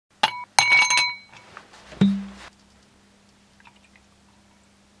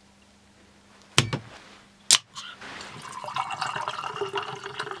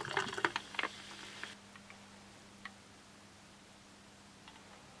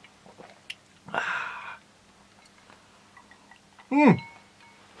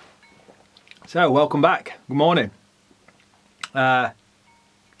So welcome back. Good morning. So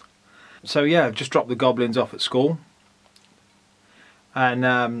yeah, I've just dropped the goblins off at school,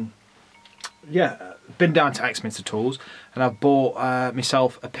 and yeah, been down to Axminster Tools, and I've bought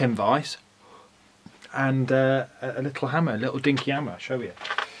myself a pin vise and a little hammer, a little dinky hammer. I'll show you.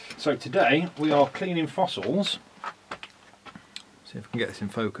 So today we are cleaning fossils. See if I can get this in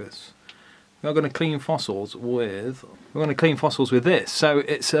focus. We're going to clean fossils with this. So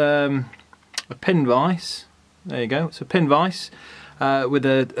it's a pin vise. There you go. It's a pin vise with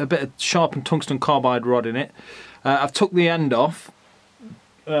a bit of sharpened tungsten carbide rod in it. I've took the end off.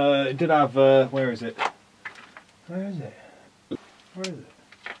 It did have where is it? Where is it? Where is it?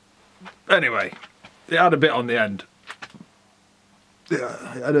 Anyway, it had a bit on the end. Yeah,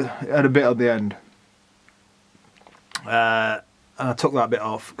 it had a bit on the end. And I took that bit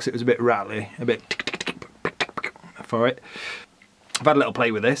off because it was a bit rattly, a bit for it. I've had a little play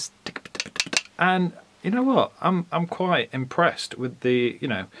with this, and you know what? I'm quite impressed with the, you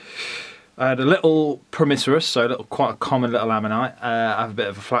know, I had a little promiscuous, so quite a common little ammonite. I have a bit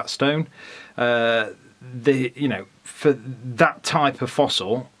of a flat stone. You know, for that type of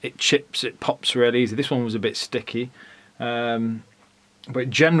fossil, it chips, it pops really easy. This one was a bit sticky.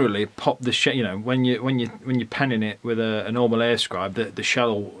 But generally, pop the shell. You know, when you're penning it with a normal air scribe, the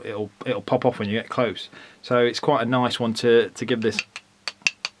shell it'll pop off when you get close. So it's quite a nice one to give this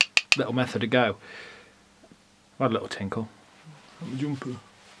little method a go. I had a little tinkle. My jumper.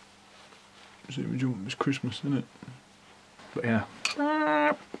 See my jumper. It's Christmas, isn't it? But yeah.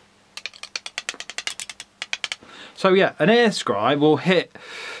 So yeah, an air scribe will hit.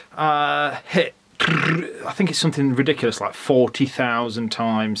 I think it's something ridiculous like 40,000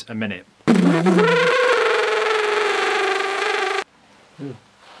 times a minute. So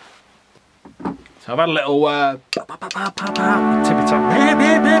I've had a little tippy top.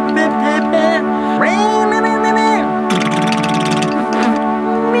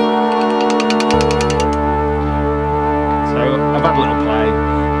 So I've had a little play.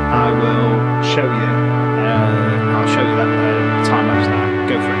 I will show you. I'll show you that time lapse now.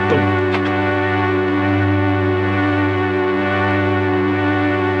 Go for it. Boom.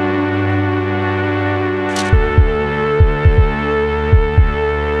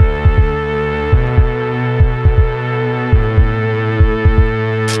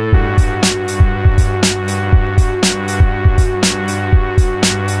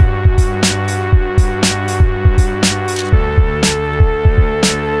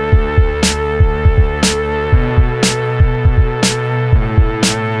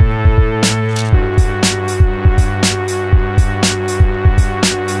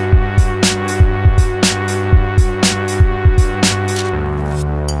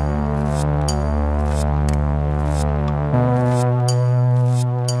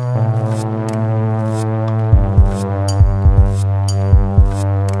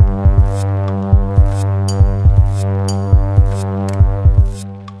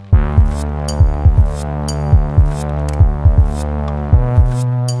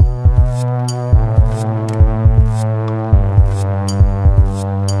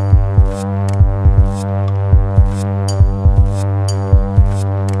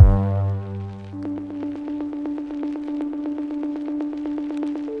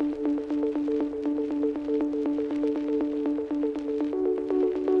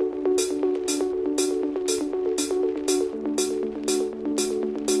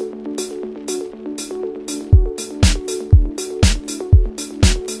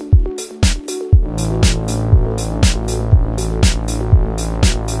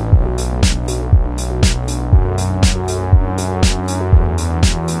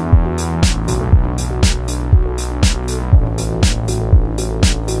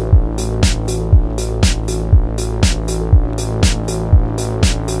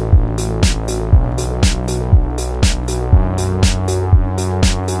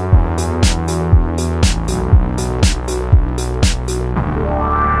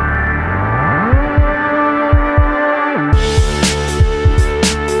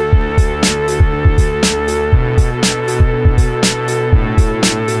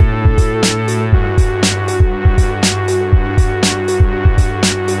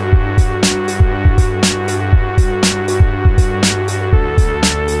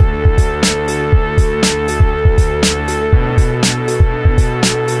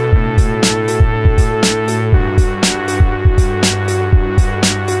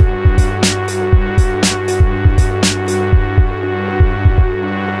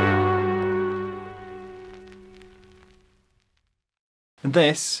 And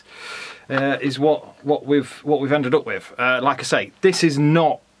this is what we've ended up with. Like I say, this is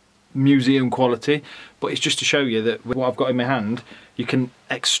not museum quality, but it's just to show you that with what I've got in my hand, you can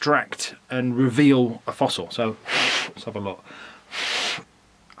extract and reveal a fossil. So let's have a look.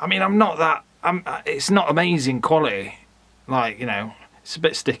 I mean, it's not amazing quality, like, you know, it's a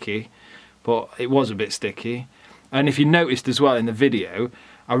bit sticky, but it was a bit sticky. And if you noticed as well in the video,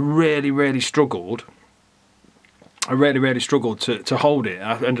 I really struggled. I really struggled to hold it.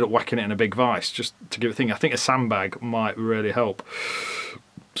 I ended up whacking it in a big vise just to give it a thing. I think a sandbag might really help.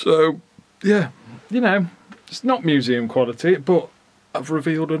 So, yeah, you know, it's not museum quality, but I've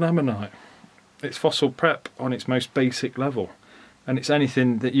revealed an ammonite. It's fossil prep on its most basic level, and it's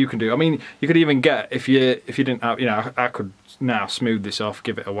anything that you can do. I mean, you could even get, if you didn't have, you know, I could now smooth this off,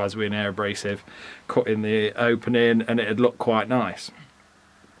 give it a Waswin air abrasive, cut in the opening, and it'd look quite nice.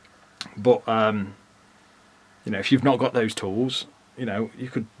 But you know, if you've not got those tools, you know, you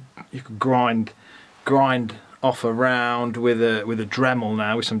could grind off a round with a Dremel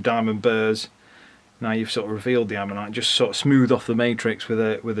now, with some diamond burrs. Now you've sort of revealed the ammonite. Just sort of smooth off the matrix with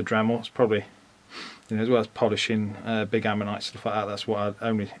a Dremel. It's probably, you know, as well as polishing big ammonite stuff like that. That's what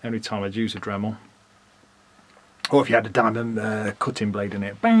only time I'd use a Dremel. Or if you had a diamond cutting blade in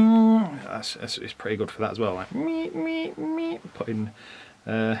it, bang, it's pretty good for that as well. Like putting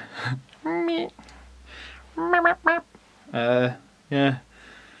yeah.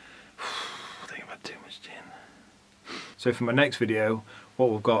 So for my next video,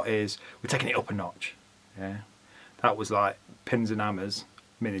 what we've got is, we're taking it up a notch. Yeah, that was like pins and hammers,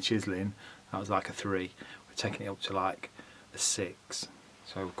 mini chiseling. That was like a 3. We're taking it up to like a 6.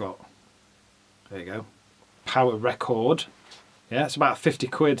 So we've got, there you go, power record. Yeah, it's about 50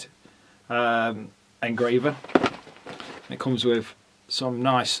 quid engraver. It comes with some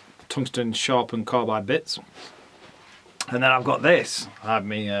nice tungsten sharpened carbide bits. And then I've got this. I had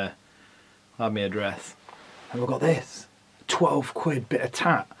me address. And we've got this. 12 quid bit of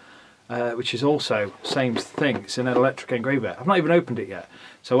tat, which is also same thing. It's an electric engraver. I've not even opened it yet,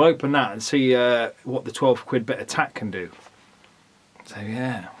 so I'll open that and see what the 12 quid bit of tat can do. So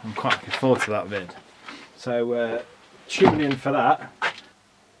yeah, I'm quite looking forward to that vid. So tune in for that.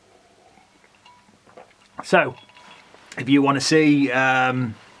 So if you want to see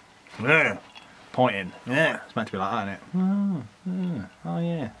pointing, yeah, it's meant to be like that, isn't it? Oh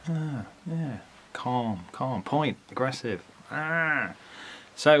yeah, yeah, calm, point, aggressive.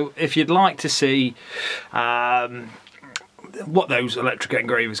 So if you'd like to see what those electric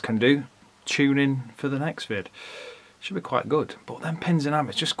engravers can do, tune in for the next vid. Should be quite good. But then pins and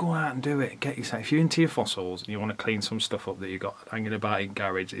hammers, just go out and do it. Get yourself, if you're into your fossils and you want to clean some stuff up that you've got hanging about in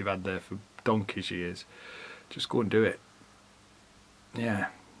garage that you've had there for donkey's years, just go and do it. Yeah.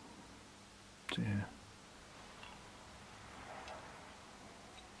 Yeah.